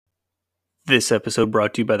This episode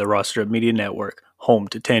brought to you by the Roster Up Media Network, home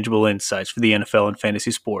to tangible insights for the NFL and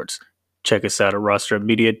fantasy sports. Check us out at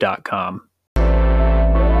rosterupmedia.com.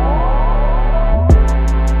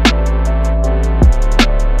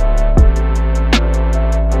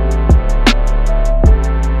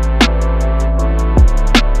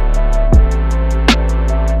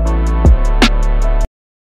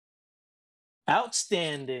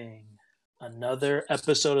 Outstanding. Another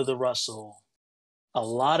episode of The Russell. A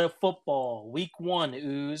lot of football. Week 1,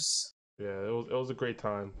 Ooze. Yeah, it was a great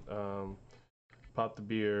time. Pop the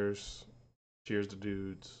beers, cheers to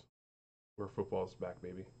dudes. Where football's back,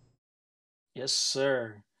 baby. Yes,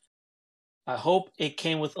 sir. I hope it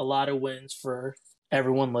came with a lot of wins for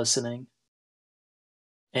everyone listening.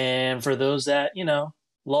 And for those that,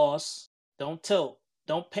 lost, don't tilt.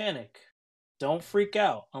 Don't panic. Don't freak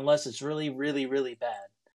out unless it's really, really, really bad.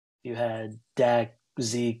 You had Dak,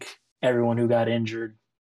 Zeke, everyone who got injured.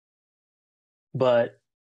 But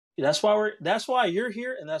that's why you're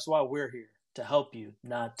here, and that's why we're here, to help you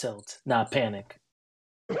not tilt, not panic.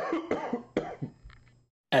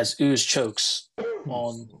 As Ooze chokes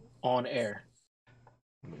on air.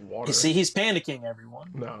 Water. You see, he's panicking, everyone.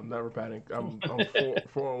 No, I'm never panic. I'm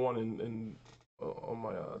 4-1 in on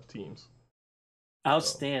my teams.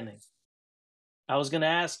 Outstanding. I was gonna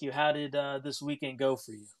ask you, how did this weekend go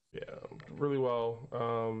for you? Yeah, really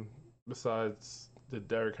well. Besides the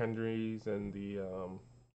Derrick Henrys and the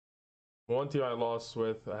one team I lost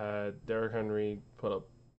with, I had Derrick Henry put up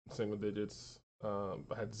single digits. I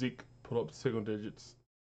had Zeke put up single digits.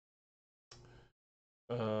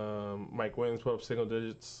 Mike Williams put up single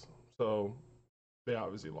digits. So they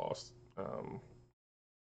obviously lost.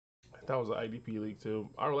 That was an IDP league too.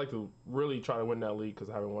 I would like to really try to win that league because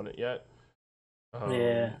I haven't won it yet.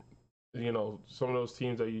 Yeah. Some of those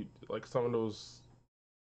teams that you like, some of those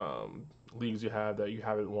leagues you have that you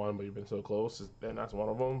haven't won but you've been so close, then that's one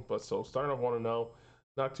of them. But so starting off 1-0,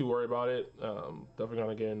 not too worried about it. Definitely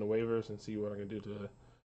gonna get in the waivers and see what I can do to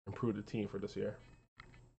improve the team for this year.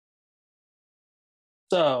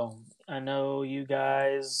 So I know you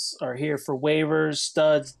guys are here for waivers,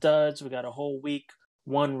 studs, duds. We got a whole week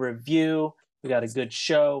 1 review. We got a good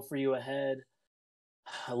show for you ahead.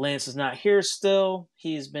 Lance is not here still.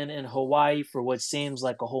 He's been in Hawaii for what seems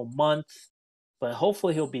like a whole month, but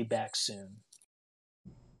hopefully he'll be back soon.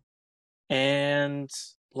 And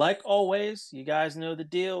like always, you guys know the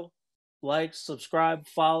deal. Like, subscribe,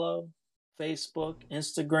 follow, Facebook,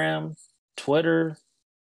 Instagram, Twitter,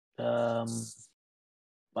 oh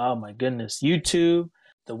my goodness, YouTube,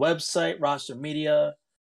 the website,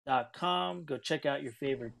 rostermedia.com. Go check out your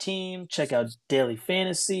favorite team. Check out Daily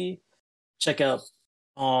Fantasy. Check out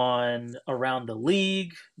on Around the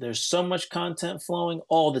League. There's so much content flowing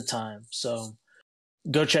all the time. So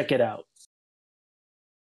go check it out.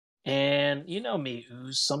 And you know me,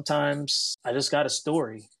 Ooze. Sometimes I just got a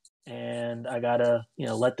story and I gotta,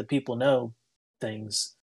 let the people know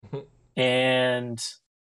things. And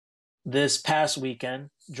this past weekend,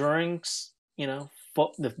 during,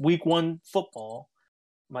 the week 1 football,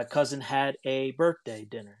 my cousin had a birthday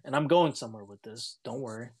dinner. And I'm going somewhere with this. Don't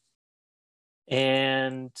worry.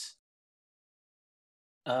 And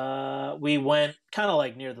we went kind of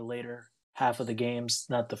like near the later half of the games,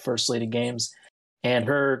 not the first slate of games. And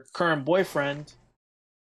her current boyfriend,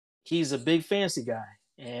 he's a big fantasy guy.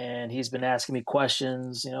 And he's been asking me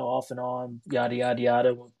questions, off and on, yada, yada,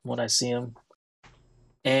 yada, when I see him.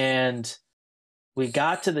 And we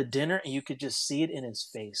got to the dinner, and you could just see it in his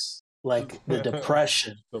face, like the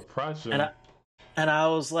depression. Depression. And I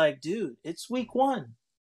was like, dude, it's week 1.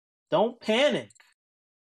 Don't panic.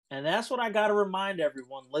 And that's what I got to remind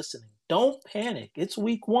everyone listening. Don't panic. It's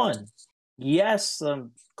week 1. Yes,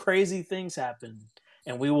 some crazy things happen,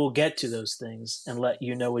 and we will get to those things and let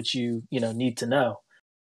you know what you need to know.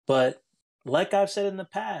 But like I've said in the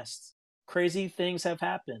past, crazy things have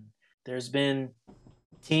happened. There's been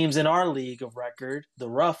teams in our league of record, the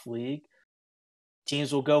Rough League,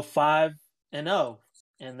 teams will go 5-0, and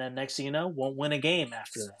then next thing you know, won't win a game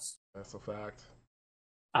after that. That's a fact.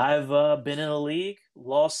 I've been in a league,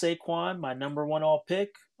 lost Saquon, my number 1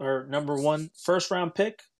 number 1 first round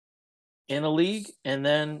pick in a league, and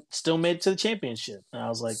then still made it to the championship. And I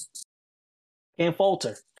was like, can't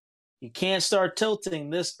falter. You can't start tilting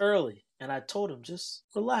this early. And I told him, just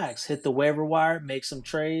relax, hit the waiver wire, make some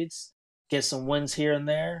trades, get some wins here and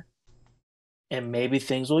there, and maybe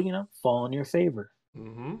things will, fall in your favor.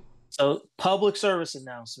 Mm-hmm. So, public service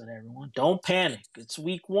announcement, everyone. Don't panic. It's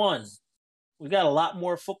week 1. We got a lot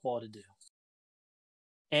more football to do.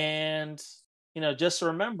 And, just to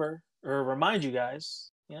remind you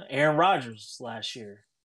guys, Aaron Rodgers last year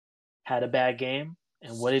had a bad game.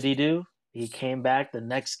 And what did he do? He came back the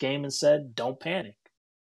next game and said, "Don't panic."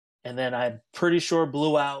 And then I'm pretty sure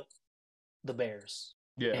blew out the Bears.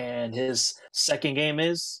 Yeah. And his second game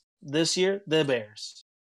is this year, the Bears.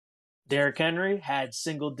 Derrick Henry had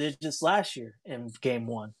single digits last year in game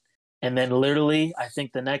one. And then literally, I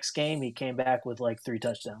think the next game, he came back with like 3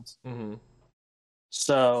 touchdowns. Mm-hmm.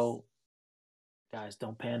 So, guys,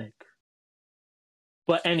 don't panic.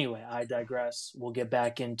 But anyway, I digress. We'll get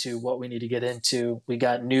back into what we need to get into. We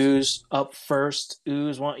got news up first.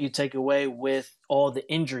 Ooze, why don't you take away with all the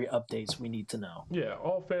injury updates we need to know? Yeah,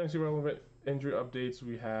 all fantasy relevant injury updates.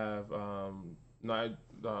 We have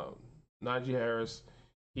Najee Harris.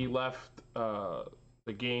 He left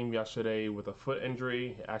the game yesterday with a foot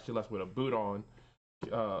injury. He actually left with a boot on.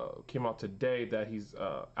 Came out today that he's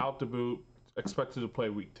out the boot, expected to play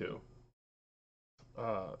week 2.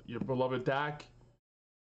 Your beloved Dak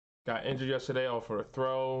got injured yesterday off for a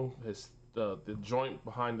throw. The joint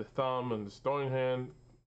behind the thumb and the throwing hand,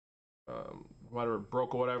 whether it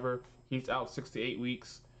broke or whatever. He's out 6 to 8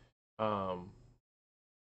 weeks.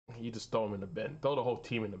 You just throw him in the bin. Throw the whole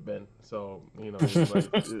team in the bin. So,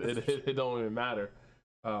 it don't even matter.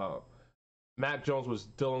 Matt Jones was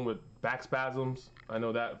dealing with back spasms. I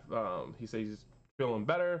know that. He says he's feeling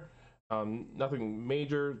better. Nothing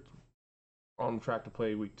major. On track to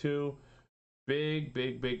play week 2.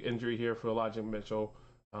 Big injury here for Elijah Mitchell.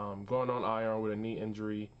 Going on IR with a knee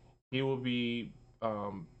injury. He will be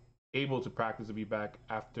able to practice to be back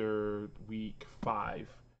after week 5.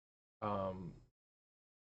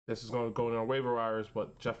 This is going to go in our waiver wires,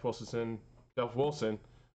 but Jeff Wilson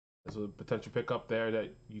is a potential pickup there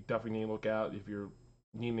that you definitely need to look at if you're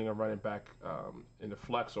needing a running back in the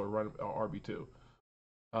flex or RB2.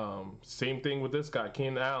 Same thing with this guy,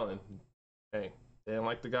 Keenan Allen. Hey, they didn't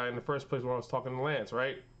like the guy in the first place when I was talking to Lance,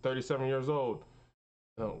 right? 37 years old.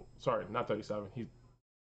 No, sorry, not 37. He's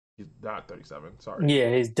not 37. Sorry.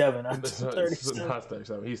 Yeah, he's definitely not 37. Not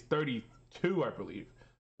 37. He's 32, I believe.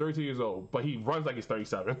 32 years old, but he runs like he's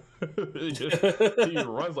 37. He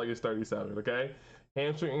runs like he's 37, okay?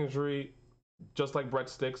 Hamstring injury, just like Brett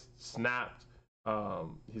Sticks, snapped.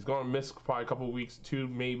 He's going to miss probably a couple of weeks, 2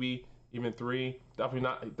 maybe, even 3.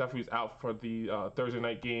 Definitely is out for the Thursday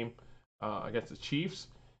night game against the Chiefs.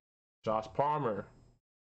 Josh Palmer,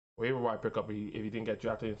 waiver wire pickup if he didn't get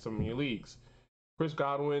drafted in some of your leagues. Chris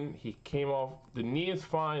Godwin, he came off. The knee is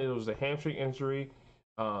fine. It was a hamstring injury.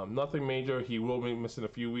 Nothing major. He will be missing a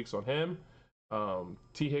few weeks on him.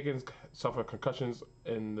 T. Higgins suffered concussions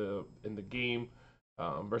in the game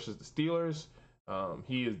versus the Steelers.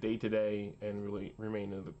 He is day to day and really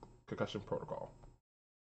remain in the concussion protocol.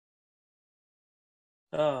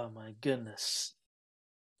 Oh my goodness!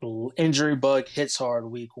 Injury bug hits hard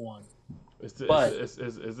week 1. Is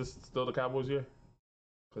this still the Cowboys year?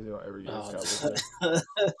 Because every year it's Cowboys year.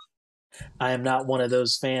 I am not one of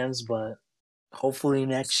those fans, but hopefully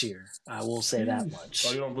next year. I will say that much.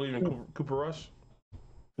 Oh, you don't believe in Cooper Rush?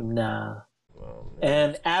 Nah.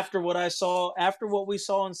 And after what we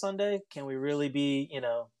saw on Sunday, can we really be,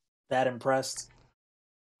 that impressed?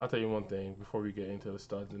 I'll tell you one thing before we get into the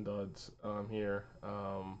studs and duds here.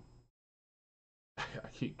 I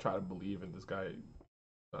keep trying to believe in this guy,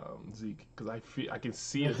 Zeke, because I can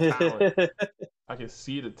see the talent. I can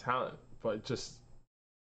see the talent, but it just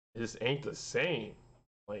ain't the same.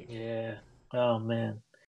 Yeah. Oh man.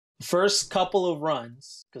 First couple of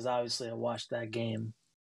runs, because obviously I watched that game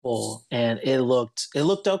full, and it looked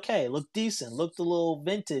okay. It looked decent. Looked a little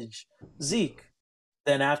vintage Zeke.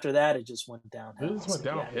 Then after that, it just went downhill. It just went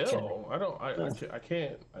downhill. I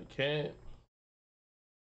can't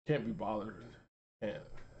be bothered. Can't.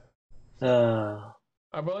 All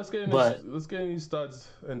right, but let's get into these studs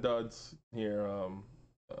and duds here,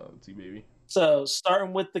 T baby. So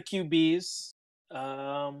starting with the QBs,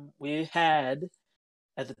 we had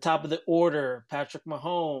at the top of the order Patrick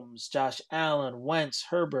Mahomes, Josh Allen, Wentz,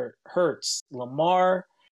 Herbert, Hurts, Lamar,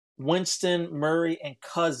 Winston, Murray, and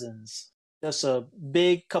Cousins. Just a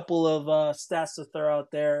big couple of stats to throw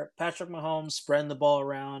out there. Patrick Mahomes spreading the ball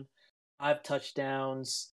around, 5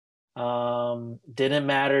 touchdowns. Didn't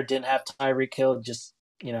matter. Didn't have Tyreek Hill. Just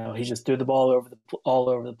he just threw the ball all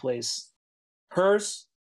over the place. Hurts,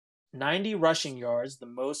 90 rushing yards, the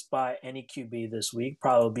most by any QB this week.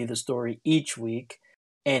 Probably be the story each week.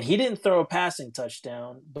 And he didn't throw a passing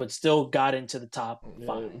touchdown, but still got into the top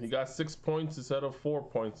 5. He got 6 points instead of 4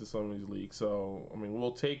 points in some of these leagues. So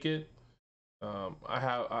we'll take it. I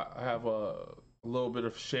have a little bit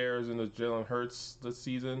of shares in the Jalen Hurts this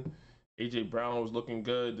season. AJ Brown was looking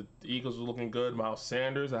good. The Eagles were looking good. Miles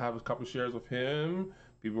Sanders, I have a couple shares of him.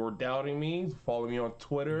 People were doubting me. Follow me on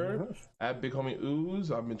Twitter at Big Homie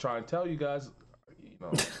Ooze. I've been trying to tell you guys,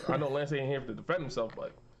 I know Lance ain't here to defend himself,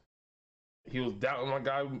 but he was doubting my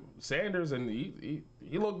guy Sanders, and he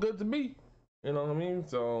looked good to me. You know what I mean?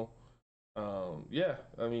 So, yeah,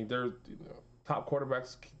 I mean, there's top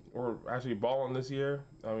quarterbacks were actually balling this year.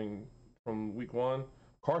 I mean, from week one,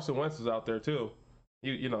 Carson Wentz is out there too.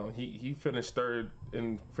 He finished third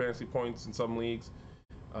in fantasy points in some leagues.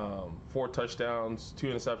 4 touchdowns, 2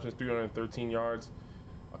 interceptions, 313 yards.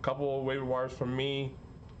 A couple of waiver wires from me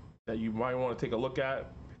that you might want to take a look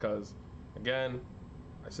at because, again,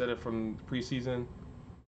 I said it from preseason.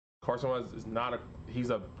 Carson Wentz is not he's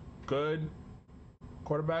a good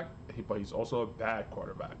quarterback, but he's also a bad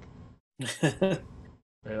quarterback. He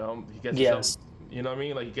gets himself, you know what I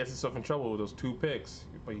mean? Like he gets himself in trouble with those 2 picks,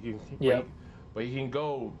 but he can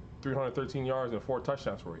go 313 yards and 4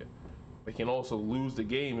 touchdowns for you. But he can also lose the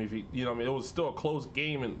game if he, you know what I mean? It was still a close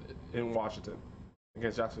game in Washington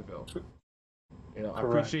against Jacksonville. I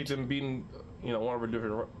appreciate them beating, one of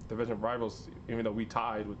our division rivals, even though we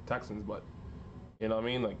tied with Texans. But you know what I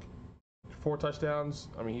mean? Like 4 touchdowns.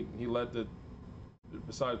 I mean, he led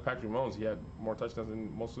besides Patrick Mahomes, he had more touchdowns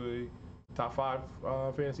than most of the top 5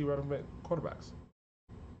 fantasy relevant quarterbacks.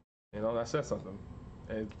 That says something,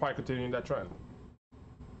 and it's probably continuing that trend.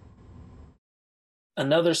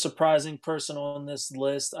 Another surprising person on this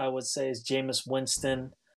list, I would say, is Jameis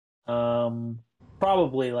Winston.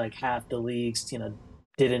 Probably like half the leagues,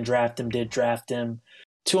 did draft him.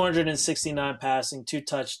 269 passing, 2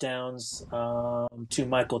 touchdowns to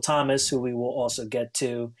Michael Thomas, who we will also get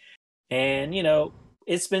to. And,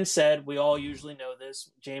 it's been said, we all usually know this,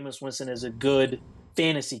 Jameis Winston is a good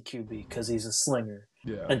fantasy QB because he's a slinger.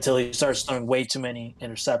 Yeah. Until he starts throwing way too many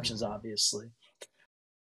interceptions, obviously.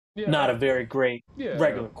 Yeah. Not a very great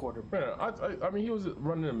regular quarterback. Yeah, I mean, he was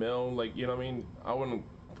running the mill. Like, you know what I mean? I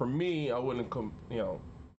wouldn't come,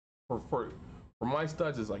 for my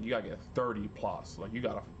studs, it's like you got to get 30 plus. Like, you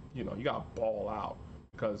got to ball out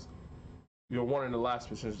because you're one of the last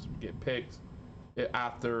positions to get picked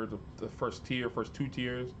after the first 2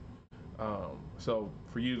 tiers. So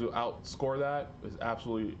for you to outscore that is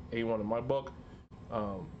absolutely A1 in my book.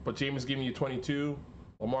 But Jameis giving you 22,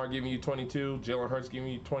 Lamar giving you 22, Jalen Hurts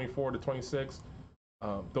giving you 24 to 26.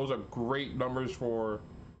 Those are great numbers for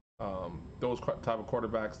those type of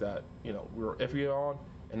quarterbacks that we were iffy on,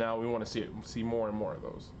 and now we want to see more and more of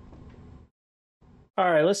those.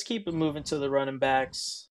 All right, let's keep it moving to the running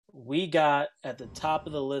backs. We got at the top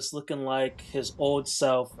of the list, looking like his old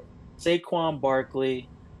self, Saquon Barkley,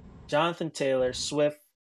 Jonathan Taylor, Swift,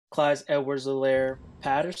 Clyde Edwards-Helaire,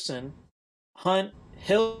 Patterson, Hunt,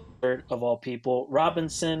 Hilliard, of all people,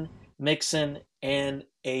 Robinson, Mixon, and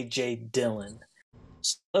A.J. Dillon.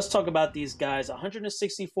 So let's talk about these guys.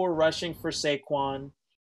 164 rushing for Saquon,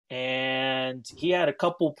 and he had a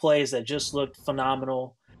couple plays that just looked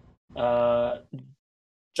phenomenal.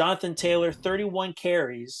 Jonathan Taylor, 31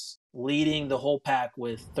 carries, leading the whole pack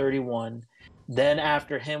with 31. Then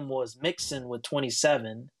after him was Mixon with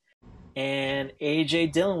 27. And A.J.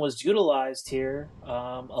 Dillon was utilized here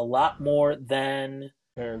a lot more than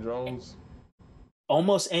Aaron Jones.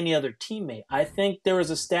 Almost any other teammate. I think there was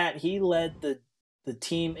a stat he led the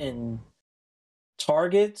team in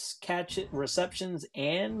targets, receptions,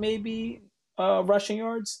 and maybe rushing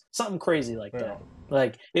yards. Something crazy like that.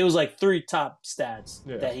 Like it was like 3 top stats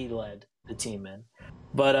that he led the team in.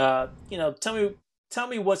 But tell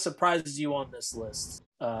me what surprises you on this list.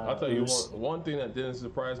 I'll tell you one thing that didn't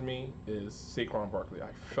surprise me is Saquon Barkley.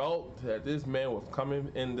 I felt that this man was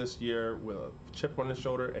coming in this year with a chip on his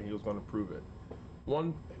shoulder, and he was going to prove it.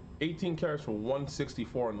 18 carries for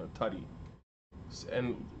 164 on the tutty,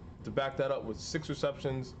 and to back that up with 6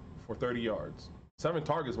 receptions for 30 yards, 7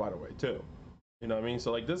 targets by the way too. You know what I mean?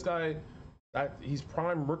 So like this guy, he's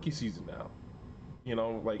prime rookie season now.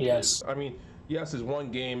 Yes. I mean, yes, it's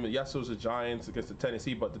one game. Yes, it was the Giants against the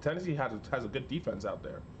Tennessee, but the Tennessee has a good defense out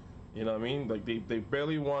there. You know what I mean? Like they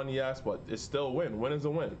barely won, yes, but it's still a win. Win is a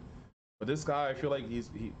win. But this guy, I feel like he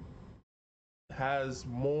has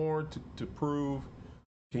more to prove.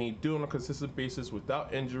 Can he do it on a consistent basis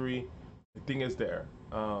without injury? The thing is there.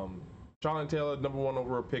 Jonathan Taylor, number 1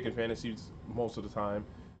 overall pick in fantasy most of the time.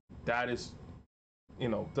 That is,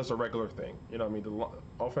 that's a regular thing. You know what I mean? The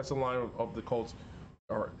offensive line of the Colts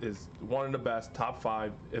is one of the best, top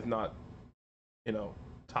 5, if not,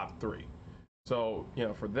 top 3. So,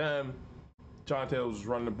 for them, John Taylor was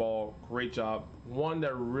running the ball, great job. One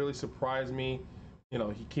that really surprised me,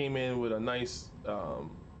 he came in with a nice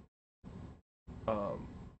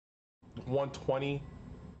 120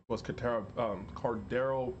 was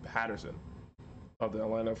Cordero Patterson of the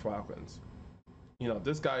Atlanta Falcons.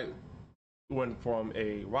 This guy went from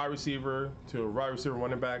a wide receiver to a wide receiver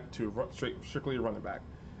running back to strictly a running back,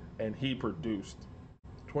 and he produced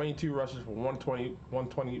 22 rushes for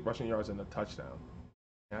 120 rushing yards and a touchdown.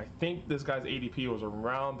 And I think this guy's ADP was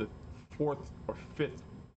around the fourth or fifth.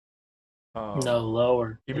 No,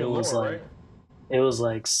 lower. Even lower, right? It was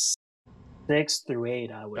like 6 through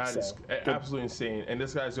 8, I would That say. is absolutely insane. And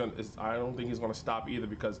this guy's I don't think he's going to stop either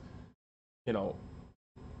because, you know,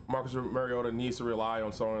 Marcus Mariota needs to rely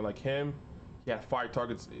on someone like him. He had 5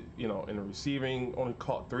 targets, you know, in the receiving, only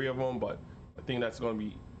caught 3 of them, but I think that's going to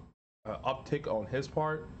be an uptick on his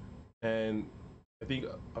part. And I think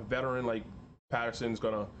a veteran like Patterson's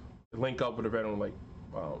going to link up with a veteran like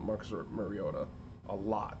Marcus Mariota a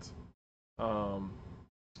lot.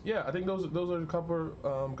 Yeah, I think those are a couple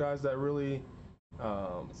of guys that really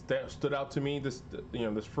stood out to me this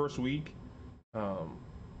first week.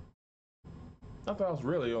 Nothing else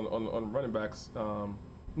really on running backs.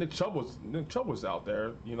 Nick Chubb was out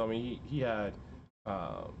there. You know, I mean, he had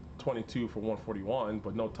 22 for 141,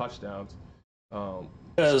 but no touchdowns.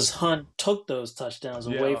 Because Hunt took those touchdowns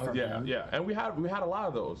away from him. Yeah, and we had a lot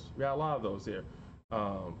of those. We had a lot of those here.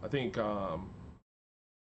 I think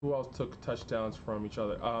who else took touchdowns from each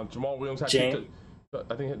other? Jamal Williams had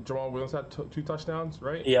I think Jamal Williams had 2 touchdowns,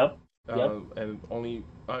 right? Yep. And only,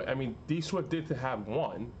 I mean, D Swift did have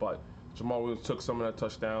 1, but Jamal Williams took some of the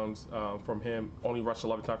touchdowns from him. Only rushed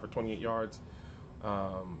 11 times for 28 yards.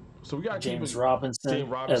 So we got James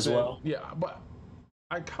Robinson as well. Yeah, but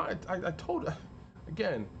I told,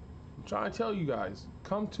 again, I'm trying to tell you guys,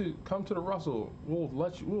 come to the Russell.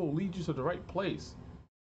 We'll lead you to the right place.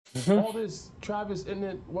 All this Travis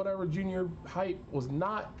whatever junior hype was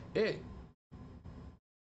not it.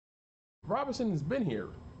 Robinson has been here.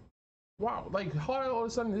 Wow, like how all of a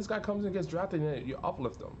sudden this guy comes and gets drafted and you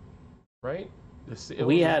uplift him, right?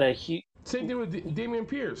 We had a huge same thing with Dameon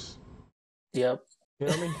Pierce. Yep. You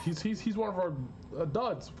know what I mean? He's one of our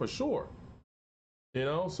duds for sure. You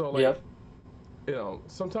know, so like, you know,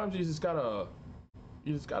 sometimes you just gotta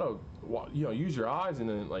use your eyes and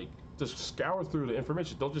then like just scour through the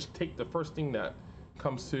information. Don't just take the first thing that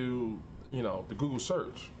comes to the Google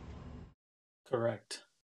search. Correct.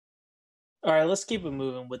 All right, let's keep it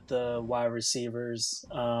moving with the wide receivers.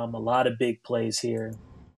 A lot of big plays here.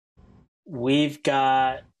 We've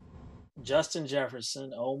got Justin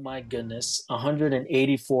Jefferson. Oh my goodness,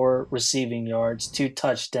 184 receiving yards, 2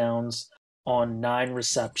 touchdowns on 9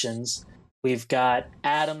 receptions. We've got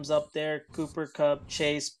Adams up there, Cooper Kupp,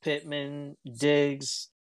 Chase, Pittman, Diggs,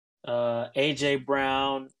 AJ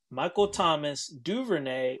Brown, Michael Thomas,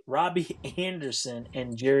 Duvernay, Robbie Anderson,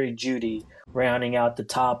 and Jerry Jeudy rounding out the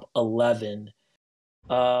top 11.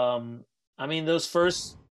 I mean, those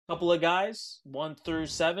first couple of guys, 1 through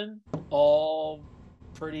 7, all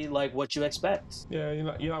pretty like what you expect. Yeah,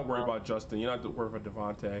 you're not worried about Justin. You're not worried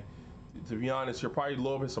about Devontae. To be honest, you're probably a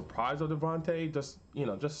little bit surprised of Devontae. Just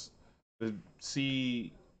to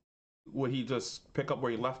see what he just pick up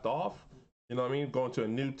where he left off. You know what I mean? Going to a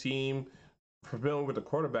new team, familiar with the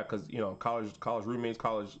quarterback because college roommates,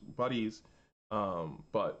 college buddies,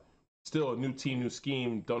 but still a new team, new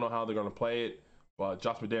scheme. Don't know how they're gonna play it. But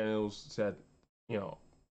Josh McDaniels said,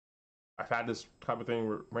 I've had this type of thing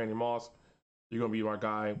with Randy Moss. You're gonna be my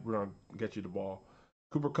guy. We're gonna get you the ball.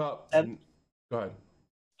 Cooper Kupp. Go ahead.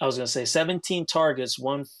 I was gonna say 17 targets,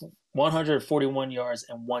 141 yards,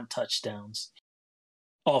 and 1 touchdowns,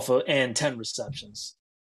 and 10 receptions.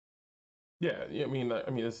 Yeah, I mean,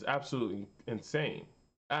 it's absolutely insane,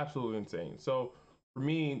 absolutely insane. So for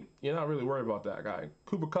me, you're not really worried about that guy.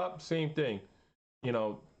 Cooper Kupp, same thing.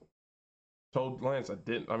 Told Lance I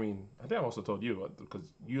think I also told you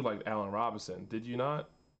because you liked Allen Robinson, did you not?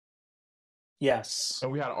 Yes.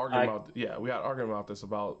 And we had an argument about this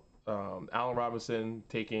about Allen Robinson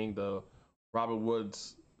taking the Robert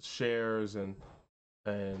Woods shares and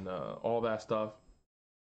all that stuff.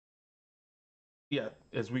 Yeah,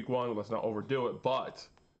 it's week 1. Let's not overdo it, but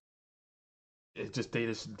they just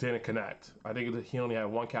didn't connect. I think he only had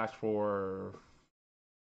 1 catch for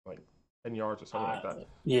like 10 yards or something like that.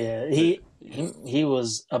 Yeah, he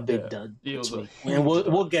was a big dud. He was a huge and dud.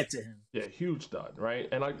 We'll get to him. Yeah, huge dud, right?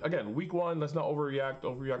 And again, week 1, let's not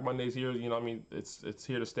overreact Mondays here. It's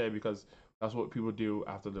here to stay because that's what people do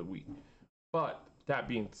after the week. But that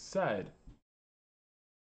being said,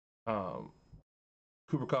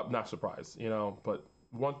 Cooper Kupp, not surprised, but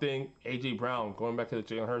one thing, AJ Brown, going back to the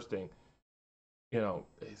Jalen Hurts thing,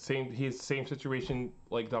 same situation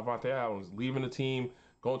like Davante Adams, leaving the team,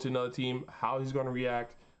 going to another team, how he's going to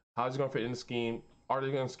react, how he's going to fit in the scheme, are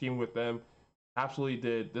they going to scheme with them? Absolutely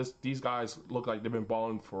did. These guys look like they've been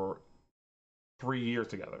balling for 3 years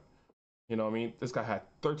together. You know what I mean? This guy had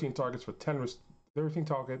 13 targets for 13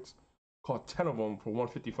 targets, caught 10 of them for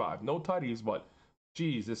 155. No tutties, but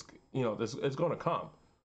geez, this it's going to come,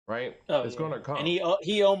 right? Oh It's yeah, going to and come.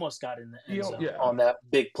 he almost got in the end zone Yeah, on that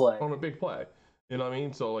big play. on a big play. You know what I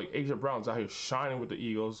mean? So like AJ Brown's out here shining with the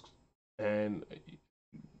Eagles, and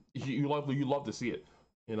you love to see it.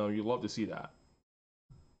 You know, you love to see that.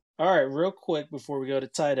 All right, real quick before we go to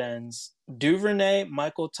tight ends, Duvernay,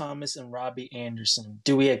 Michael Thomas, and Robbie Anderson.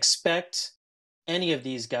 Do we expect any of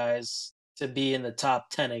these guys to be in the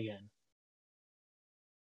top 10 again,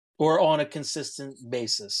 or on a consistent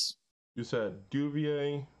basis? You said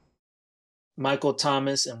Duvier. Michael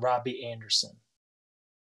Thomas and Robbie Anderson.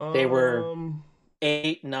 They were Um.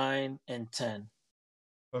 8, 9, and 10.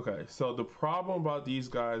 Okay, so the problem about these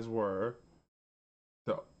guys were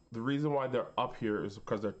the reason why they're up here is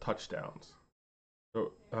because they're touchdowns.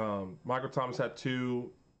 So, Michael Thomas had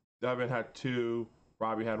 2, Devin had 2,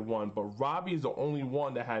 Robbie had 1, but Robbie is the only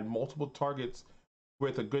one that had multiple targets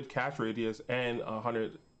with a good catch radius and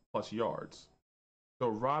 100+ yards. So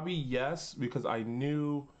Robbie, yes, because I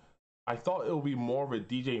thought it would be more of a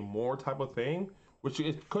DJ Moore type of thing, which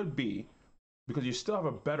it could be, because you still have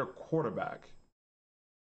a better quarterback.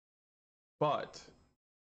 But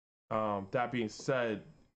that being said,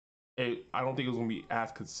 I don't think it was going to be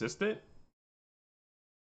as consistent,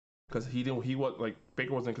 because he was like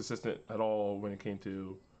Baker wasn't consistent at all when it came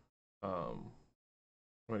to um,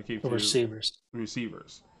 The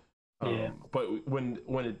receivers. Yeah. But when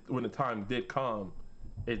the time did come,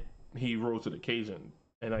 he rose to the occasion,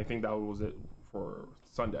 and I think that was it for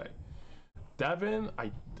Sunday. Devin,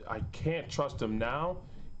 I can't trust him now.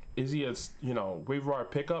 Is he a waiver wire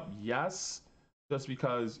pickup? Yes, just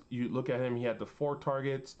because you look at him, he had the 4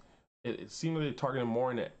 targets. It seemed like they targeted him more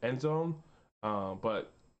in the end zone,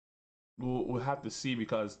 but we'll have to see,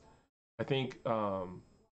 because I think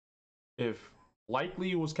if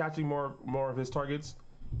Likely was catching more of his targets,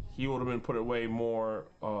 he would have been put away more.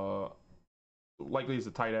 Likely is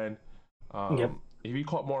a tight end. Yep. If he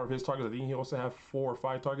caught more of his targets, I think he also have 4 or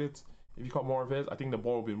 5 targets. If he caught more of his, I think the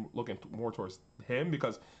ball would be looking more towards him,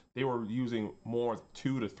 because they were using more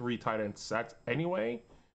 2 to 3 tight end sets anyway.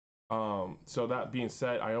 So that being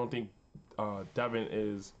said, I don't think Devin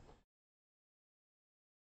is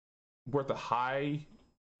worth a high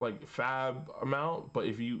like fab amount, but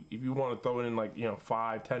if you want to throw it in like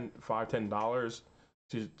 $5-10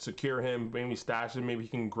 to secure him, maybe stash him, maybe he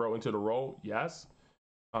can grow into the role, yes.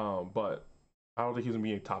 But I don't think he's gonna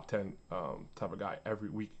be a top 10 type of guy every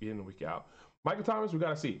week in and week out. Michael Thomas, we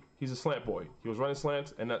gotta see. He's a slant boy. He was running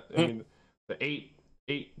slants, and that I mean the eight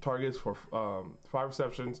targets for 5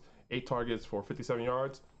 receptions, 8 targets for 57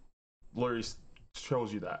 yards. Literally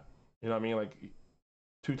shows you that. You know what I mean? Like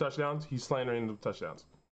 2 touchdowns, he's slandering the touchdowns.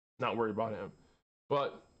 Not worried about him.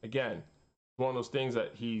 But again, one of those things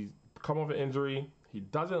that he's come off an injury. He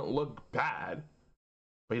doesn't look bad,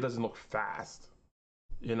 but he doesn't look fast.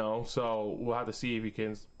 So we'll have to see if he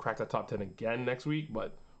can crack that top 10 again next week,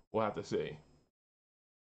 but we'll have to see.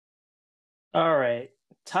 All right.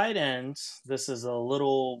 Tight ends. This is a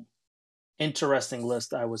little interesting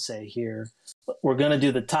list, I would say, here. We're going to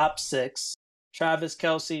do the top 6. Travis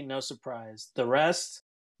Kelce, no surprise. The rest,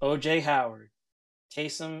 O.J. Howard,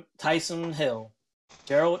 Tyson Hill,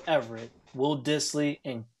 Gerald Everett, Will Dissly,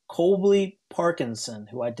 and Colby Parkinson,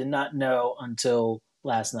 who I did not know until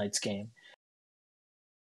last night's game.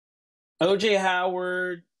 O.J.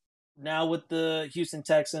 Howard, now with the Houston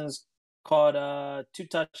Texans, caught 2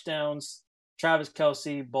 touchdowns. Travis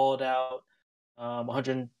Kelce balled out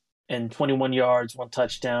 121 yards, 1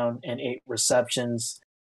 touchdown, and 8 receptions.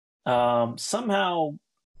 Somehow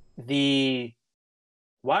the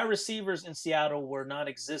wide receivers in Seattle were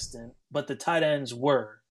non-existent, but the tight ends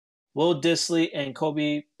were. Will Dissly and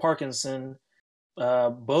Colby Parkinson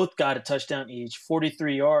both got a touchdown each,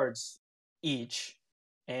 43 yards each,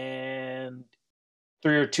 and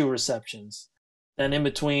 3 or 2 receptions. Then in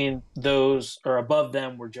between those, or above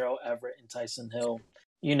them, were Gerald Everett and Tyson Hill.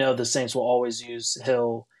 The Saints will always use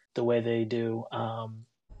Hill the way they do,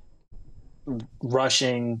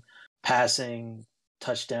 rushing, passing,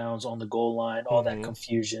 touchdowns on the goal line, all that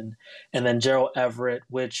confusion. And then Gerald Everett,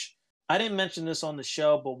 which I didn't mention this on the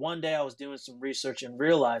show, but one day I was doing some research and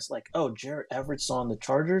realized, Gerald Everett's on the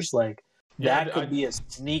Chargers? That could be a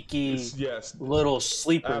sneaky little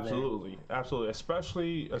sleeper. Absolutely.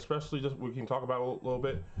 Especially just we can talk about a little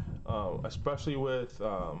bit, especially with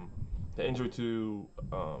the injury to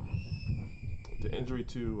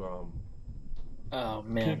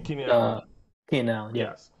Keenan Allen. Keenan Allen, yeah.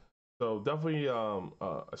 Yes. So definitely a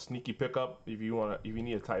sneaky pickup if you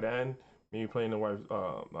need a tight end, maybe playing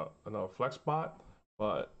another flex spot.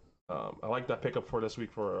 But I like that pickup for this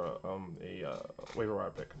week for a waiver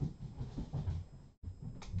wire pick.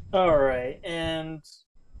 All right, and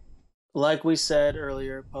like we said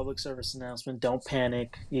earlier, public service announcement: don't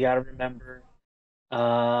panic. You got to remember,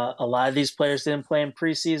 a lot of these players didn't play in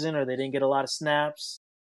preseason or they didn't get a lot of snaps.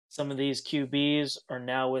 Some of these QBs are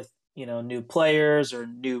now with new players or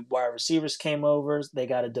new wide receivers came over. They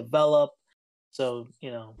got to develop. So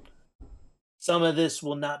some of this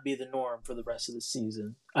will not be the norm for the rest of the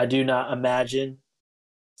season. I do not imagine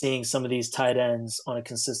seeing some of these tight ends on a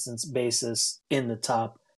consistent basis in the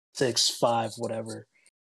top 6, 5, whatever.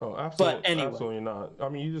 Oh, But absolutely, anyway, absolutely not. I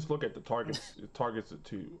mean, you just look at the targets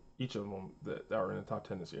to each of them that are in the top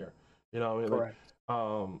 10 this year. You know, I mean, like correct.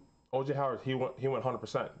 OJ Howard, he went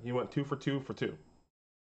 100%. He went 2 for 2 for 2,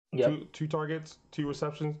 Yep. two targets, 2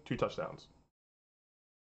 receptions, 2 touchdowns.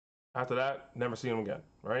 After that, never seen him again.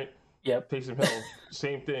 Right? Yep. Taysom Hill,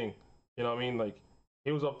 same thing. You know what I mean? Like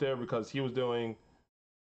he was up there because he was doing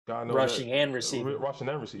God knows that Rushing and receiving. rushing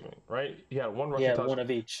and receiving. Right? He had one He rushing had touch. one of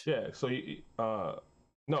each. Yeah. So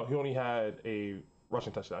no, he only had a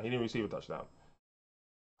rushing touchdown. He didn't receive a touchdown.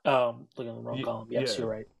 Looking at the wrong column. Yes, Yeah, you're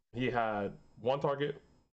right. he had one target,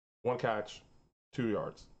 one catch, 2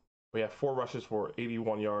 yards. We had 4 rushes for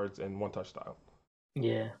 81 yards and 1 touchdown.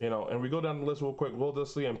 Yeah. And we go down the list real quick. Will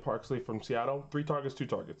Dissly and Parksley from Seattle, 3 targets, 2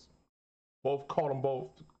 targets. Caught them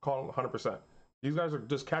 100%. These guys are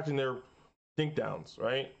just catching their dink downs,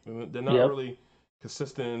 right? They're not Yep. really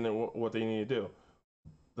consistent in what they need to do.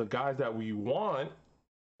 The guys that we want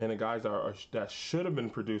and the guys that should have been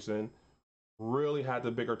producing really had the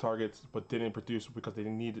bigger targets but didn't produce because they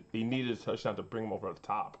needed a touchdown to bring them over the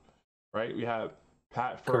top, right? We had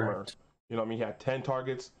Pat Firmer, Correct. he had 10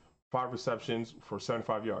 targets, 5 receptions for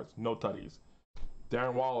 75 yards, no tutties.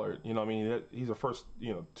 Darren Waller, he's a first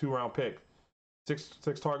 2-round pick,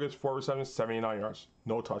 six targets, 4 receptions, 79 yards,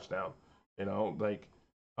 no touchdown. Like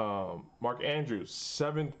Mark Andrews,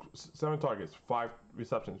 seven targets, 5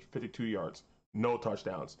 receptions, 52 yards, no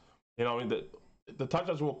touchdowns. The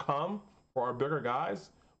touchdowns will come for our bigger guys,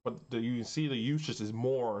 but you can see the usage is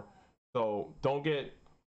more. So don't get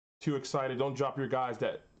too excited. Don't drop your guys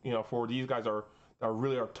for these guys that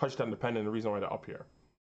really are touchdown dependent. The reason why they're up here.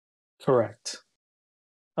 Correct.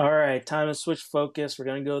 All right, time to switch focus. We're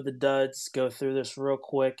going to go to the duds, go through this real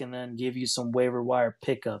quick, and then give you some waiver wire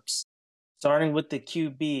pickups. Starting with the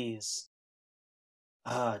QBs.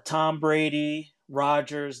 Tom Brady,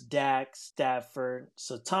 Rodgers, Dak, Stafford.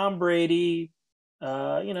 So Tom Brady,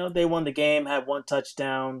 they won the game, had one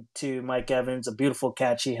touchdown to Mike Evans, a beautiful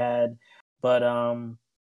catch he had. But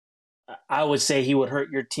I would say he would hurt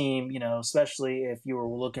your team, especially if you were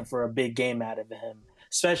looking for a big game out of him,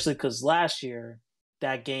 especially because last year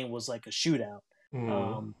that game was like a shootout.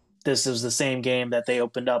 Mm-hmm. This was the same game that they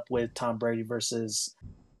opened up with Tom Brady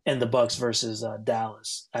and the Bucks versus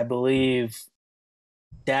Dallas. I believe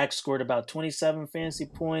Dak scored about 27 fantasy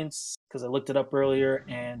points because I looked it up earlier,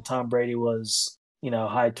 and Tom Brady was,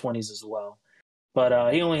 high 20s as well.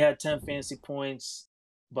 But he only had 10 fantasy points.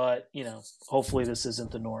 But, hopefully this isn't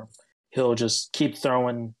the norm. He'll just keep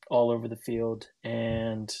throwing all over the field,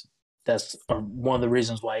 and that's one of the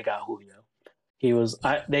reasons why he got Julio.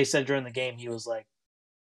 They said during the game he was like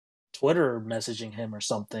Twitter messaging him or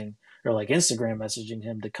something, or like Instagram messaging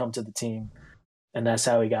him to come to the team, and that's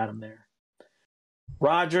how he got him there.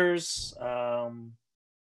 Rodgers, like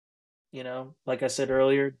I said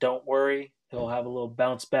earlier, don't worry. He'll have a little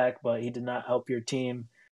bounce back, but he did not help your team.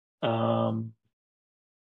 Some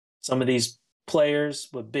of these players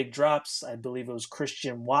with big drops, I believe it was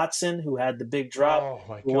Christian Watson who had the big drop. Oh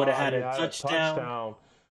my Who would have God, had he a had a touchdown. touchdown.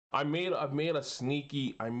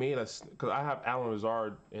 Because I have Alan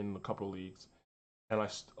Lazard in a couple of leagues, and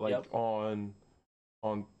Yep. on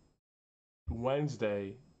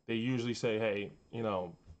Wednesday they usually say, hey,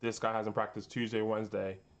 this guy hasn't practiced Tuesday,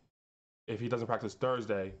 Wednesday. If he doesn't practice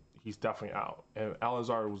Thursday, he's definitely out. And Alan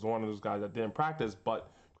Lazard was one of those guys that didn't practice,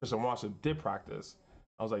 but Christian Watson did practice.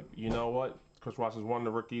 I was like, you know what? Chris Watson's one of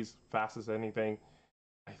the rookies, fastest anything.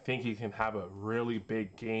 I think he can have a really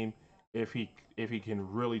big game if he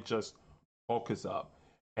can really just focus up.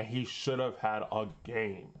 And he should have had a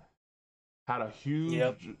game. Had a huge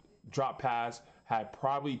Yep. drop pass, had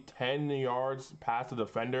probably 10 yards past the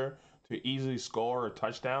defender to easily score a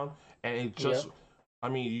touchdown. And it just,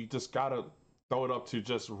 Yep. you just got to throw it up to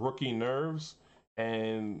just rookie nerves.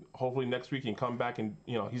 And hopefully next week he can come back and,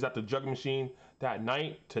 he's at the jug machine that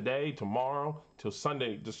night, today, tomorrow, till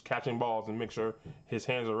Sunday, just catching balls and make sure his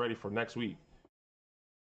hands are ready for next week.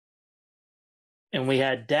 And we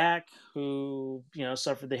had Dak, who,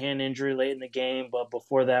 suffered the hand injury late in the game, but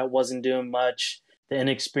before that wasn't doing much. The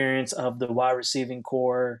inexperience of the wide receiving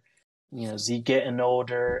core, Zeke getting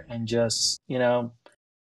older and just,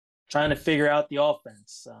 trying to figure out the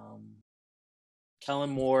offense. Kellen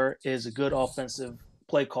Moore is a good offensive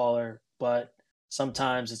play caller, but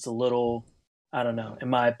sometimes it's a little, I don't know, in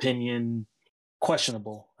my opinion,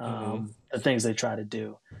 questionable, the things they try to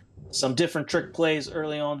do. Some different trick plays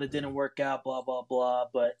early on that didn't work out, blah, blah, blah.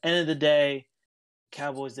 But end of the day,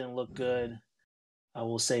 Cowboys didn't look good. I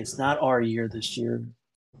will say it's not our year this year.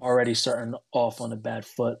 Already starting off on a bad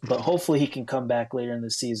foot, but hopefully he can come back later in the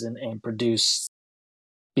season and produce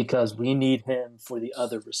because we need him for the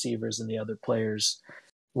other receivers and the other players.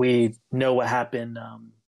 We know what happened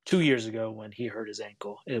 2 years ago when he hurt his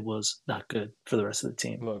ankle. It was not good for the rest of the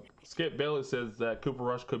team. Look, Skip Bayless says that Cooper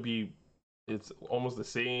Rush it's almost the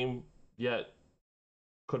same, yet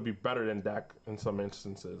could be better than Dak in some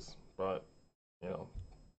instances. But,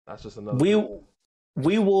 that's just another.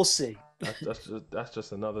 We will see. That's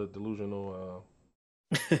just another delusional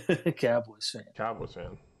Cowboys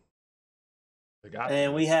fan.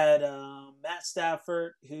 And we had Matt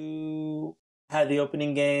Stafford, who had the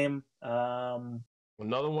opening game. Another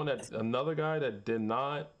guy that did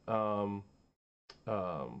not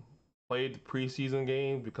play the preseason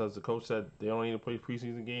game because the coach said they don't need to play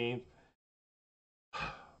preseason games.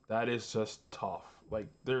 That is just tough. Like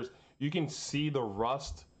you can see the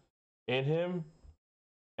rust in him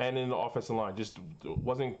and in the offensive line. Just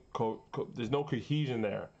wasn't there's no cohesion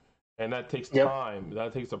there, and that takes time.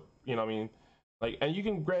 That takes and you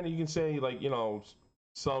can say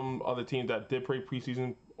some other teams that did play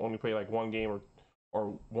preseason only play like one game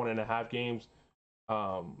or 1.5 games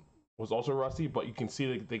was also rusty, but you can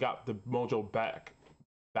see that they got the mojo back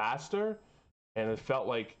faster, and it felt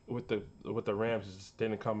like with the Rams it just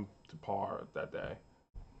didn't come to par that day.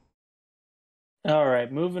 All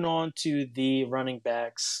right, moving on to the running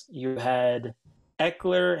backs. You had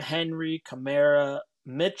Eckler, Henry, Kamara,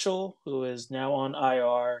 Mitchell, who is now on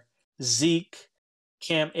IR, Zeke,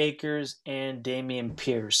 Cam Akers, and Dameon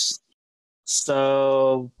Pierce.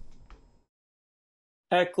 So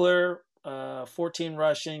Eckler, 14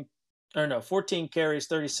 carries,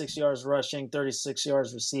 36 yards rushing, 36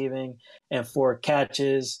 yards receiving, and 4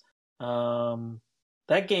 catches.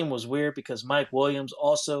 That game was weird because Mike Williams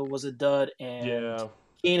also was a dud, and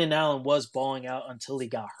Keenan Allen was balling out until he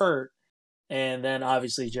got hurt. And then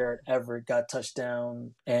obviously Jared Everett got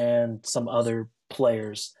touchdown and some other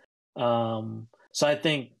players. So I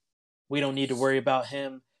think we don't need to worry about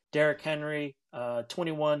him. Derrick Henry,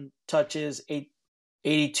 21 touches,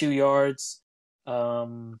 82 yards.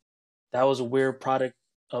 That was a weird product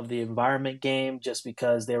of the environment game just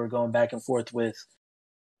because they were going back and forth with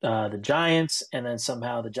the Giants, and then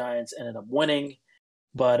somehow the Giants ended up winning.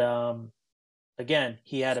 But again,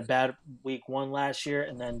 he had a bad week 1 last year,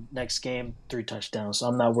 and then next game 3 touchdowns. So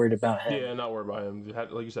I'm not worried about him. Yeah, not worried about him. He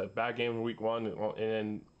had, like you said, bad game in week 1, and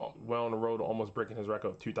then went on the road almost breaking his record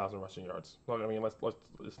of 2,000 rushing yards. Look, I mean, let's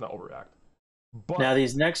not overreact. But now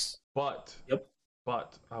these next, but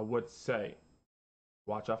I would say,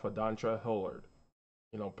 watch out for Dontrell Hilliard.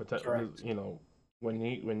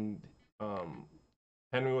 When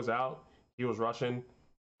Henry was out, he was rushing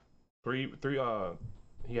he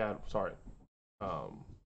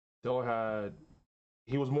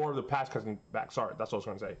was more of the pass catching back. Sorry, that's what I was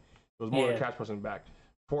going to say. It was more of the catch catching back.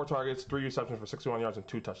 4 targets, 3 receptions for 61 yards and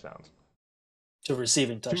 2 touchdowns. 2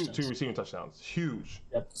 receiving touchdowns. Two receiving touchdowns. Huge.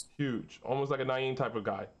 Yep. Huge. Almost like a Naeem type of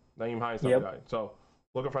guy. Naeem Hines type of guy. So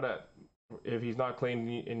looking for that. If he's not playing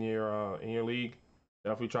in your league,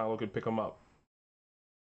 definitely try to look and pick him up.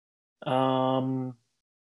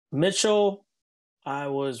 Mitchell, I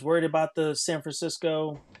was worried about the San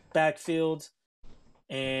Francisco backfield.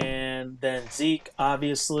 And then Zeke,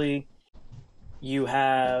 obviously, you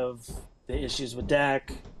have the issues with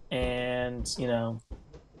Dak. And,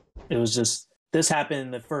 it was just, this happened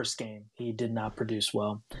in the first game. He did not produce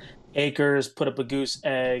well. Akers put up a goose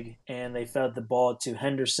egg, and they fed the ball to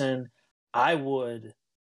Henderson. I would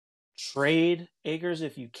trade Akers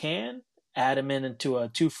if you can, add him into a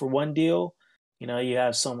 2-for-1 deal. You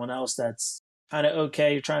have someone else that's kind of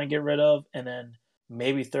okay you're trying to get rid of, and then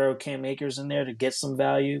maybe throw Cam Akers in there to get some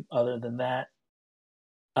value. Other than that,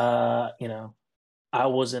 I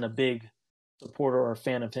wasn't a big supporter or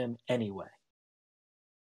fan of him anyway.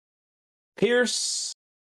 Pierce,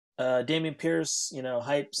 Dameon Pierce,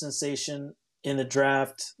 hype sensation in the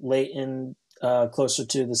draft late in closer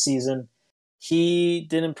to the season. He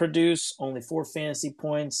didn't produce, only 4 fantasy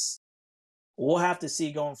points. We'll have to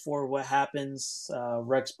see going forward what happens.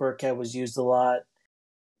 Rex Burkhead was used a lot.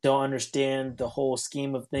 Don't understand the whole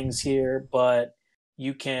scheme of things here, but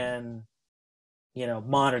you can,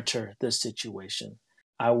 monitor this situation.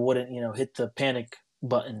 I wouldn't, hit the panic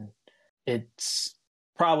button it's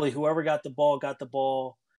probably whoever got the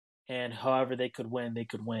ball, and however they could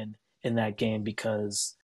win in that game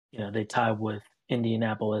because they tied with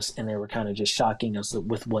Indianapolis and they were kind of just shocking us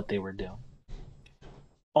with what they were doing.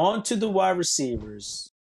 On to the wide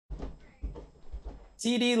receivers.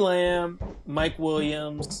 CeeDee Lamb, Mike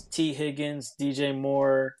Williams, T. Higgins, DJ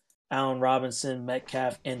Moore, Allen Robinson,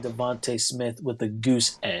 Metcalf, and Devontae Smith with a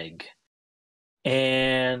goose egg.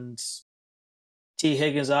 And T.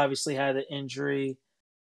 Higgins obviously had an injury.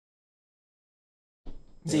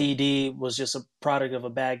 CeeDee was just a product of a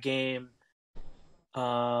bad game.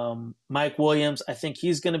 Mike Williams, I think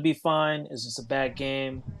he's going to be fine. It's just a bad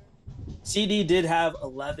game. CeeDee did have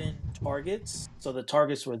 11 targets, so the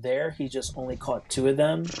targets were there. He just only caught 2 of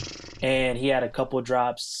them, and he had a couple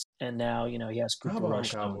drops, and now he has Cooper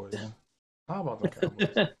Rush. How about the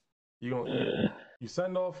Cowboys? you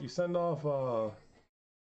send off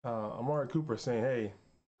Amari Cooper saying, "Hey,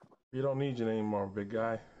 we don't need you anymore, big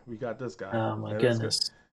guy. We got this guy." Oh my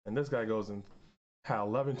goodness! This guy goes and had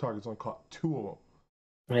 11 targets, only caught 2 of them.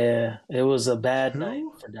 Yeah, it was a bad night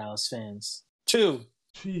for Dallas fans. 2.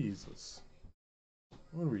 Jesus.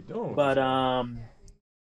 What are we doing? But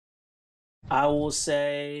I will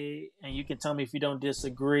say, and you can tell me if you don't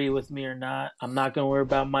disagree with me or not, I'm not going to worry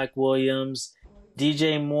about Mike Williams.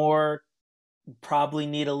 DJ Moore probably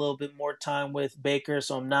need a little bit more time with Baker,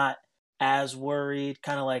 so I'm not as worried,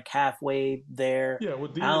 kind of like halfway there. Yeah,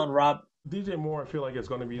 with DJ Moore, I feel like it's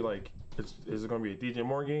going to be like, is it going to be a DJ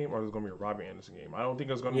Moore game or is it going to be a Robbie Anderson game? I don't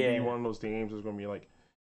think it's going to be one of those games. It's going to be like,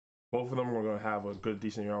 both of them are going to have a good,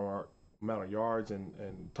 decent amount of yards and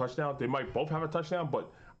touchdowns. They might both have a touchdown, but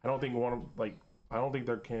I don't think I don't think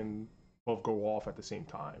they can both go off at the same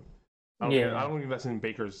time. I don't think that's in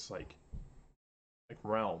Baker's like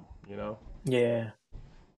realm, Yeah.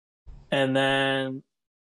 And then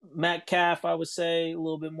Metcalf, I would say a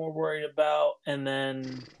little bit more worried about, and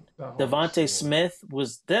then Devontae Smith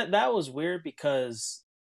was that was weird because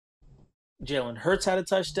Jalen Hurts had a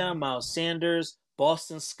touchdown, Miles Sanders,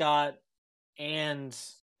 Boston Scott, and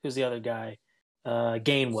who's the other guy?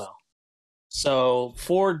 Gainwell. So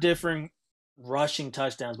 4 different rushing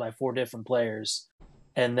touchdowns by 4 different players.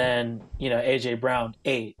 And then, A.J. Brown,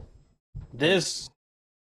 8. This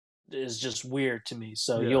is just weird to me.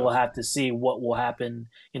 So you'll have to see what will happen,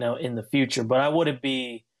 in the future. But I wouldn't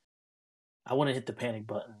hit the panic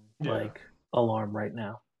button, alarm right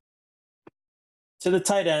now. To the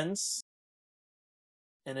tight ends.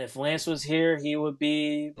 And if Lance was here, he would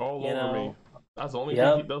be all over me. That's the only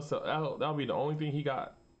thing that'll be the only thing he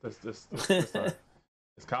got this time.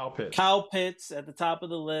 It's Kyle Pitts. Kyle Pitts at the top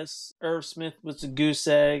of the list. Irv Smith was a goose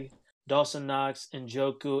egg. Dawson Knox,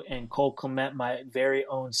 Njoku, and Cole Kmet, my very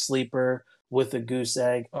own sleeper with a goose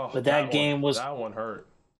egg. But that one hurt.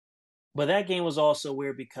 But that game was also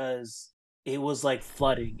weird because it was like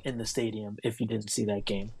flooding in the stadium. If you didn't see that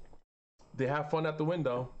game, they have fun at the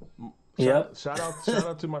window. Shout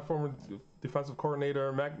out to my former defensive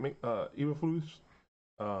coordinator, Mac Eberflus.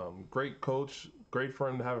 Great coach. Great for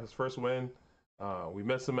him to have his first win. We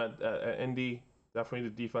missed him at Indy. Definitely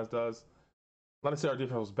the defense does. Not to say our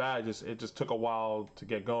defense was bad. It just took a while to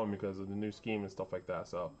get going because of the new scheme and stuff like that.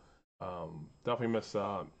 So definitely miss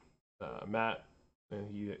Matt,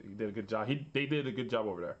 and he did a good job. They did a good job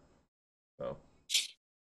over there. So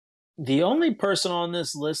the only person on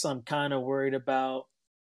this list I'm kind of worried about,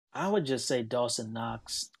 I would just say Dawson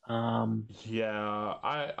Knox. Yeah,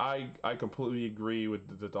 I completely agree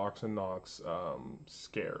with the Dawson Knox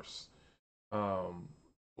scares. One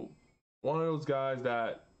of those guys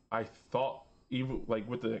that I thought, even like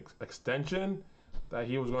with the extension, that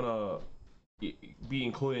he was gonna be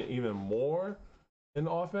included even more in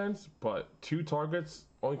the offense, but 2 targets,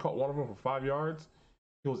 only caught 1 of them for 5 yards.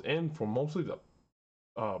 He was in for mostly the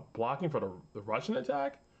blocking for the rushing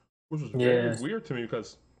attack, which was very weird to me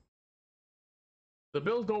because the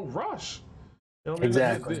Bills don't rush.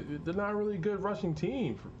 Exactly. They're not a really good rushing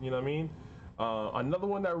team. You know what I mean? Another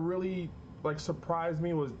one that really surprised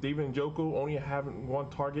me was David Njoku only having 1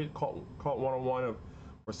 target, caught 1-on-1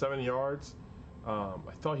 for 7 yards. I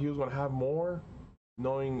thought he was going to have more,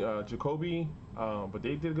 knowing Jacoby, but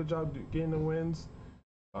they did a good job getting the wins.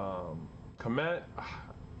 Kmet,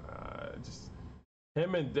 just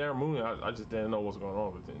him and Darren Mooney, I just didn't know what was going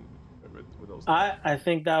on with those. I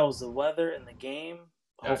think that was the weather in the game.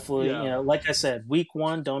 Hopefully, like I said, week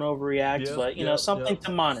 1, don't overreact, but something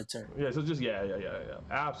to monitor. Yeah, so just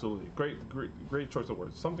absolutely, great choice of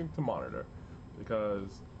words. Something to monitor,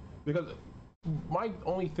 because my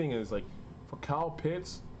only thing is for Kyle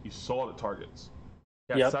Pitts, you saw the targets.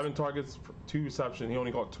 He had 7 targets, 2 receptions. He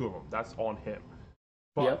only got 2 of them. That's on him.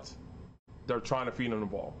 But they're trying to feed him the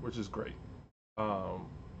ball, which is great.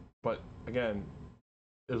 But again,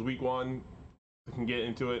 it's week one. We can get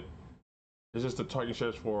into it. It's just the target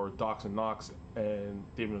shares for Dawson Knox and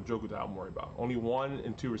David Njoku that I'm worried about. Only 1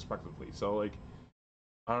 and 2 respectively. So like,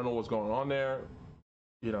 I don't know what's going on there.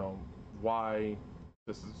 You know why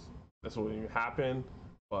this will even happen,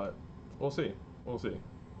 but we'll see. We'll see.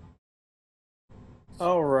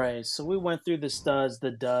 All right, so we went through the studs,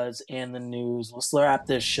 the duds, and the news. Let's wrap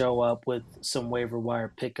this show up with some waiver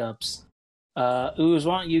wire pickups. Ooze,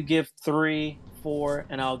 why don't you give 3, 4,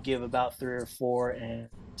 and I'll give about 3 or 4, and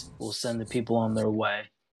we'll send the people on their way.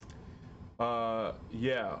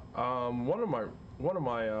 Yeah. One of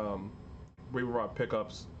my waiver wire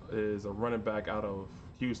pickups is a running back out of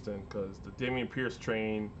Houston because the Damian Pierce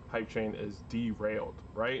hype train is derailed.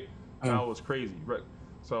 Right? That was crazy. Right?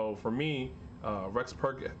 So for me, Rex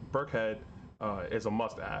Burkhead is a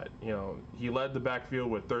must add. You know, he led the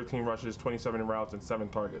backfield with 13 rushes, 27 routes, and 7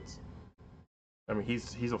 targets. I mean,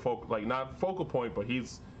 he's a not focal point, but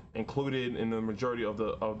he's included in the majority of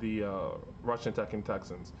the rushing attacking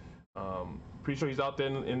Texans. Pretty sure he's out there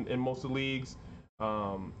in most of the leagues.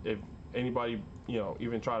 If anybody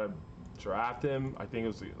even try to draft him, I think it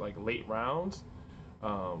was like late rounds.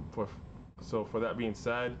 For that being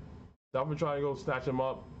said, definitely try to go snatch him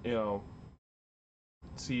up.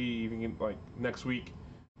 See if you can like next week.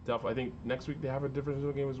 I think next week they have a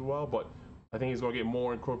different game as well, but I think he's going to get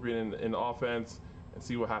more incorporated in the offense and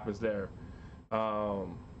see what happens there.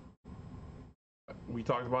 We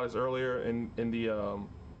talked about this earlier in the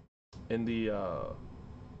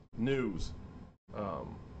news.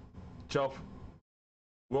 Jeff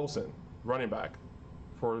Wilson, running back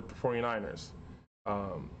for the 49ers.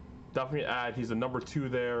 Definitely add, he's the number 2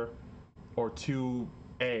 there, or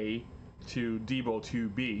 2A to Debo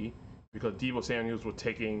 2B, because Debo Samuels was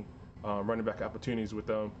taking running back opportunities with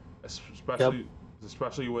them, especially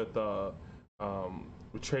with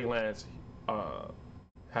Trey Lance.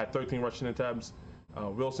 Had 13 rushing attempts.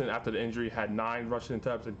 Wilson, after the injury, had 9 rushing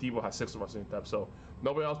attempts, and Debo had 6 rushing attempts. So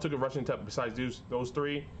nobody else took a rushing attempt besides those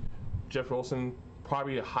 3. Jeff Wilson,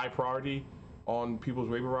 probably a high priority on people's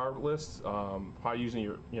waiver wire lists. Probably using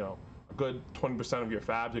a good 20% of your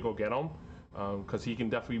fab to go get him, because he can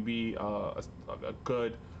definitely be a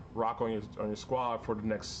good rock on your squad for the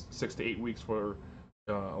next 6 to 8 weeks for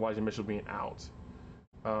Elijah Mitchell being out.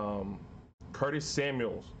 Curtis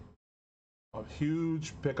Samuels, a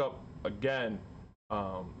huge pickup again.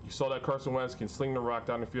 You saw that Carson Wentz can sling the rock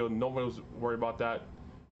down the field. Nobody was worried about that.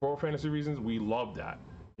 For fantasy reasons, we love that.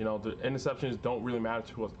 The interceptions don't really matter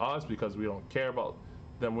to us because we don't care about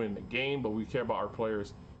them winning the game, but we care about our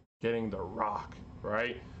players getting the rock,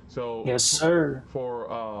 right? So yes, sir.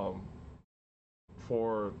 For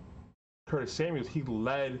Curtis Samuels, he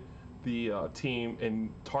led the team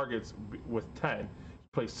in targets with 10. He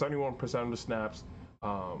played 71% of the snaps.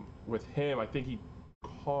 With him, I think he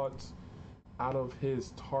caught, out of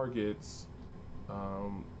his targets,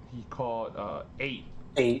 he caught 8.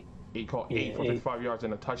 He caught 8 for 55 yards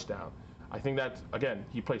and a touchdown. I think that, again,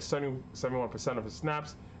 he played 71% of his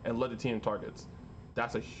snaps and led the team in targets.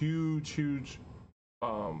 That's a huge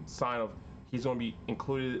sign of he's going to be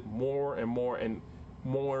included more and more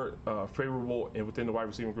favorable within the wide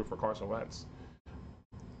receiving group for Carson Wentz.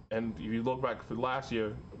 And if you look back for last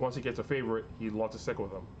year, once he gets a favorite, he loves to stick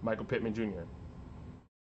with him. Michael Pittman Jr.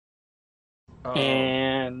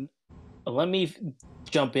 And let me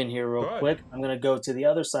jump in here real quick. I'm going to go to the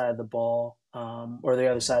other side of the ball, or the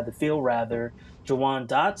other side of the field, rather. Jawan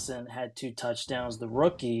Dotson had 2 touchdowns, the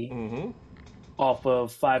rookie, off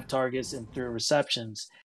of 5 targets and 3 receptions.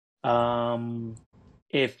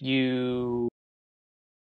 If you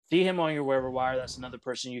see him on your waiver wire, that's another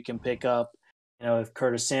person you can pick up. If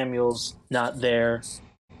Curtis Samuel's not there,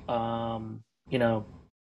 Dotson,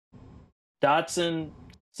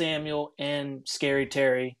 Samuel, and Scary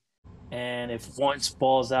Terry. And if Wentz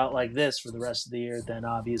balls out like this for the rest of the year, then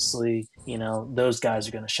obviously, those guys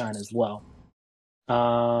are going to shine as well.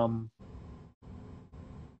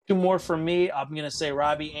 2 more for me. I'm going to say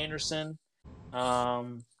Robbie Anderson,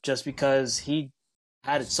 just because he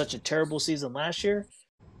had such a terrible season last year.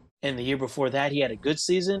 And the year before that, he had a good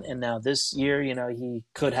season. And now this year, he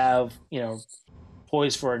could have,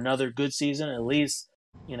 poised for another good season, at least,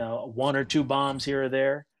 1 or 2 bombs here or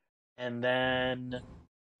there. And then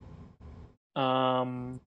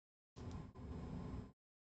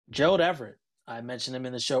Gerald Everett. I mentioned him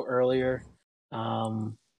in the show earlier.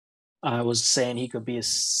 I was saying he could be a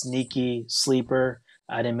sneaky sleeper.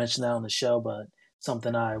 I didn't mention that on the show, but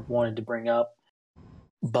something I wanted to bring up.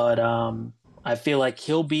 But I feel like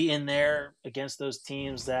he'll be in there against those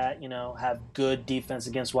teams that, have good defense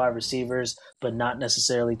against wide receivers, but not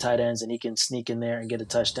necessarily tight ends. And he can sneak in there and get a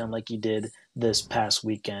touchdown like he did this past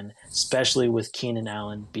weekend, especially with Keenan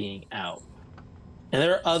Allen being out. And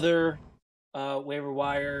there are other waiver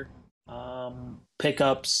wire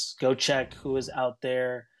pickups. Go check who is out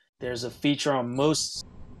there. There's a feature on most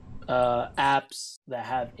apps that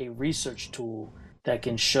have a research tool that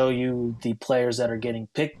can show you the players that are getting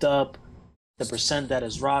picked up, the percent that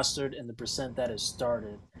is rostered, and the percent that is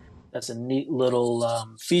started. That's a neat little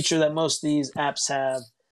feature that most of these apps have.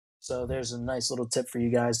 So there's a nice little tip for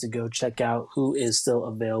you guys to go check out who is still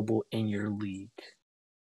available in your league.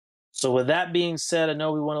 So with that being said, I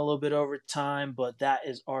know we went a little bit over time, but that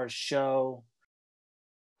is our show.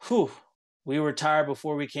 Whew. We were tired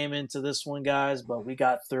before we came into this one, guys, but we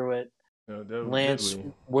got through it. Lance,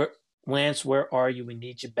 where are you? We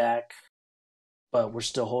need you back. But we're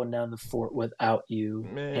still holding down the fort without you.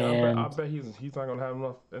 Man, I bet he's not gonna have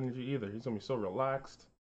enough energy either. He's gonna be so relaxed.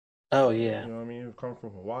 Oh yeah. You know what I mean? He's coming from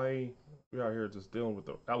Hawaii. We're out here just dealing with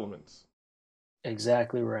the elements.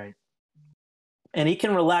 Exactly right. And he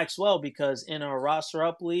can relax well because in our roster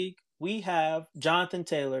up league, we have Jonathan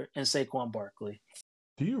Taylor and Saquon Barkley.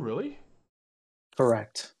 Do you really?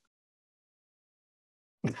 Correct.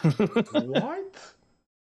 What?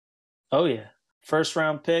 Oh yeah. First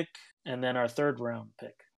round pick and then our third round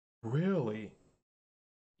pick. Really?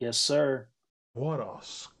 Yes, sir. What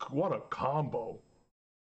a combo.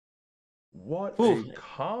 What a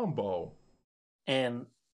combo. And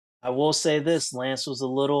I will say this, Lance was a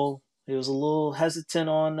little hesitant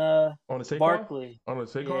on the Saquon? Barkley. On the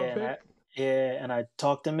Saquon pick? And I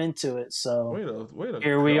talked him into it. So way to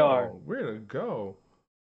here go. we are. Way to go.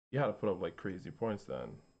 You had to put up like crazy points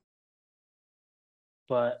then.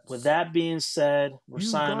 But with that being said, we're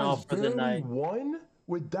signing off for the night. Won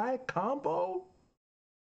with that combo?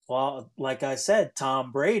 Well, like I said,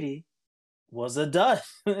 Tom Brady was a dud.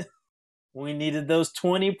 We needed those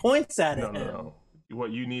 20 points out of him. No.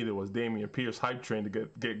 What you needed was Dameon Pierce hype train to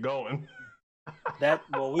get going.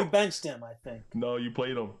 We benched him, I think. No, you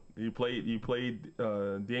played him. You played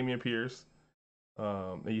Dameon Pierce.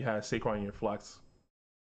 And you had Saquon in your flex.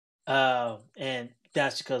 And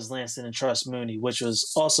that's because Lance didn't trust Mooney, which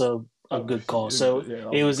was also a good call. So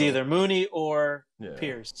it was either Mooney or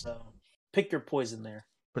Pierce. So pick your poison there.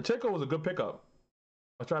 Pacheco was a good pickup.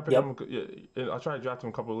 I tried to draft him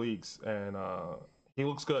a couple of leagues, and he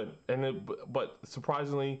looks good. But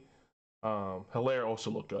surprisingly, Hilaire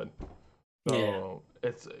also looked good. So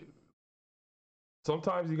it's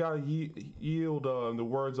sometimes you gotta yield the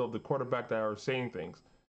words of the quarterback that are saying things.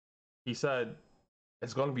 He said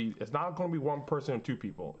it's not gonna be one person or two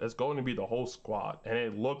people. It's going to be the whole squad, and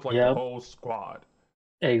it looked like the whole squad.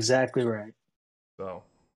 Exactly right. So,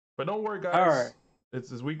 but don't worry, guys. All right.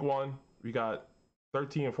 It's week 1. We got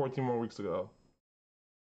 13 and 14 more weeks to go.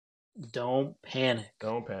 Don't panic.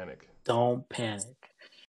 Don't panic. Don't panic.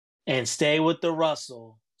 And stay with the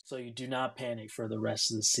Russell so you do not panic for the rest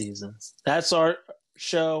of the season. That's our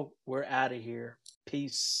show. We're out of here.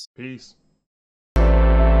 Peace. Peace.